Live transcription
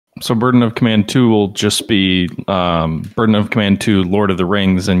So Burden of Command 2 will just be Burden of Command 2 Lord of the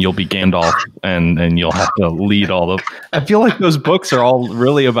Rings, and you'll be Gandalf, and you'll have to lead all of. I feel like those books are all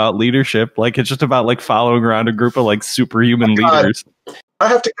really about leadership. Like, it's just about like following around a group of like superhuman leaders. I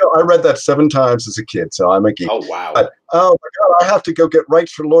have to go. I read that 7 times as a kid, so I'm a geek. Oh, wow. But, oh my God, I have to go get right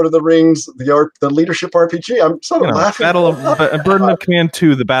for Lord of the Rings, the leadership RPG. I'm sort of laughing. Burden of Command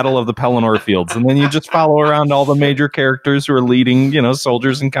 2, the Battle of the Pelennor Fields, and then you just follow around all the major characters who are leading,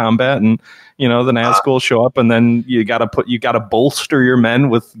 soldiers in combat, and the Nazgul show up, and then you gotta bolster your men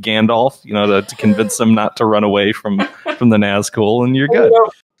with Gandalf, to convince them not to run away from the Nazgul, and you're good.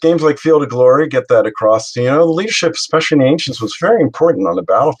 Games like Field of Glory get that across. The leadership, especially in the ancients, was very important on the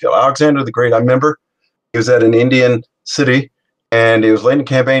battlefield. Alexander the Great, I remember, he was at an Indian city, and he was late in the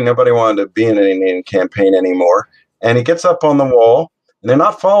campaign. Nobody wanted to be in an Indian campaign anymore. And he gets up on the wall, and they're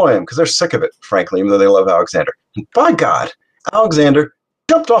not following him because they're sick of it, frankly, even though they love Alexander. And by God, Alexander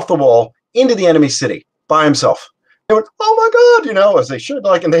jumped off the wall into the enemy city by himself. They went, oh my God, as they should,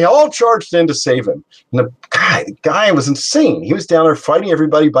 and they all charged in to save him. And the guy was insane. He was down there fighting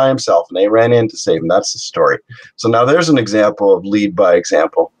everybody by himself, and they ran in to save him. That's the story. So now there's an example of lead by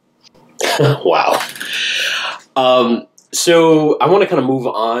example. Wow. So I want to kind of move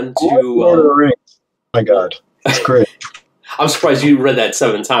on to Lord of the Rings. My God, that's great. I'm surprised you read that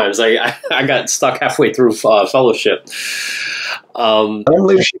 7 times. I got stuck halfway through Fellowship. I'm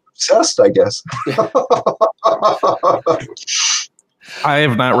leadership obsessed, I guess. I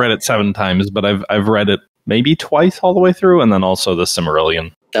have not read it 7 times, but I've read it maybe twice all the way through, and then also the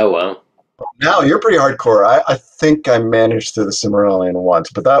Silmarillion. Oh, wow. Now you're pretty hardcore. I think I managed through the Silmarillion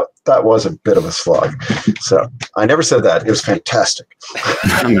once, but that was a bit of a slog. So I never said that. It was fantastic.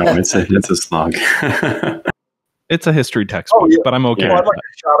 No, it's a slog. It's a history textbook, but I'm okay. I'd like to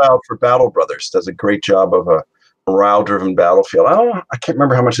shout out for Battle Brothers. Does a great job of a morale-driven battlefield. I can't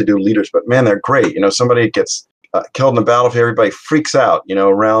remember how much they do leaders, but man, they're great. Somebody gets killed in the battlefield, everybody freaks out,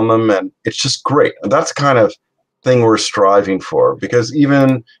 around them, and it's just great. And that's the kind of thing we're striving for, because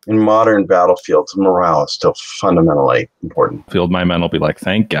even in modern battlefields, morale is still fundamentally important. My men will be like,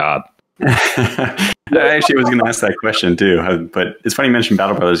 thank God. I actually was going to ask that question too, but it's funny you mentioned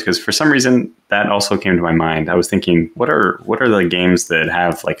Battle Brothers, because for some reason that also came to my mind. I was thinking, what are the games that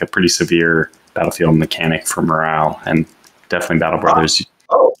have like a pretty severe battlefield mechanic for morale? And definitely Battle Brothers.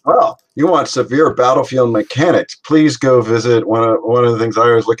 Oh, well, you want severe battlefield mechanics? Please go visit one of the things I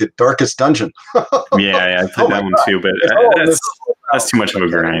always look at, Darkest Dungeon. Yeah, I played that one too, but that's too much of a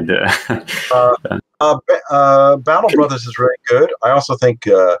grind. Battle Brothers is really good. I also think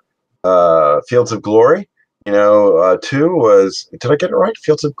Fields of Glory, 2 was, did I get it right?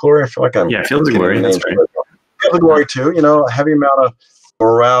 Fields of Glory? I feel like I'm... Yeah, Fields of Glory, that's right. Fields of Glory 2, a heavy amount of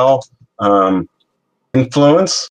morale influence.